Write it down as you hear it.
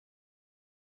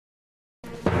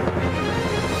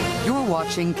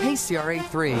watching KCRA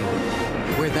 3,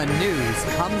 where the news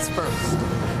comes first.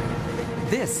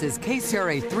 This is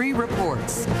KCRA 3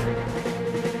 Reports.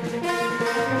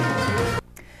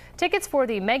 Tickets for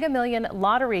the Mega Million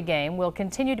lottery game will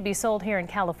continue to be sold here in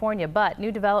California, but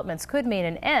new developments could mean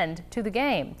an end to the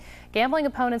game. Gambling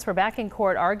opponents were back in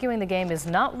court arguing the game is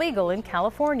not legal in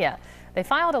California. They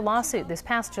filed a lawsuit this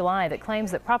past July that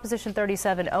claims that Proposition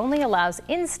 37 only allows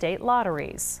in-state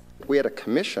lotteries. We had a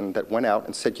commission that went out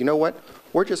and said, you know what,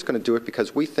 we're just going to do it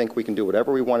because we think we can do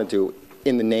whatever we want to do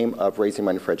in the name of raising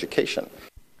money for education.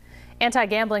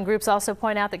 Anti-gambling groups also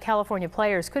point out that California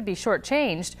players could be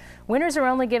shortchanged. Winners are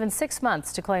only given 6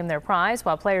 months to claim their prize,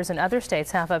 while players in other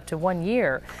states have up to 1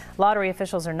 year. Lottery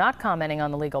officials are not commenting on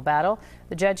the legal battle.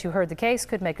 The judge who heard the case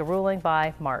could make a ruling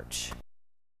by March.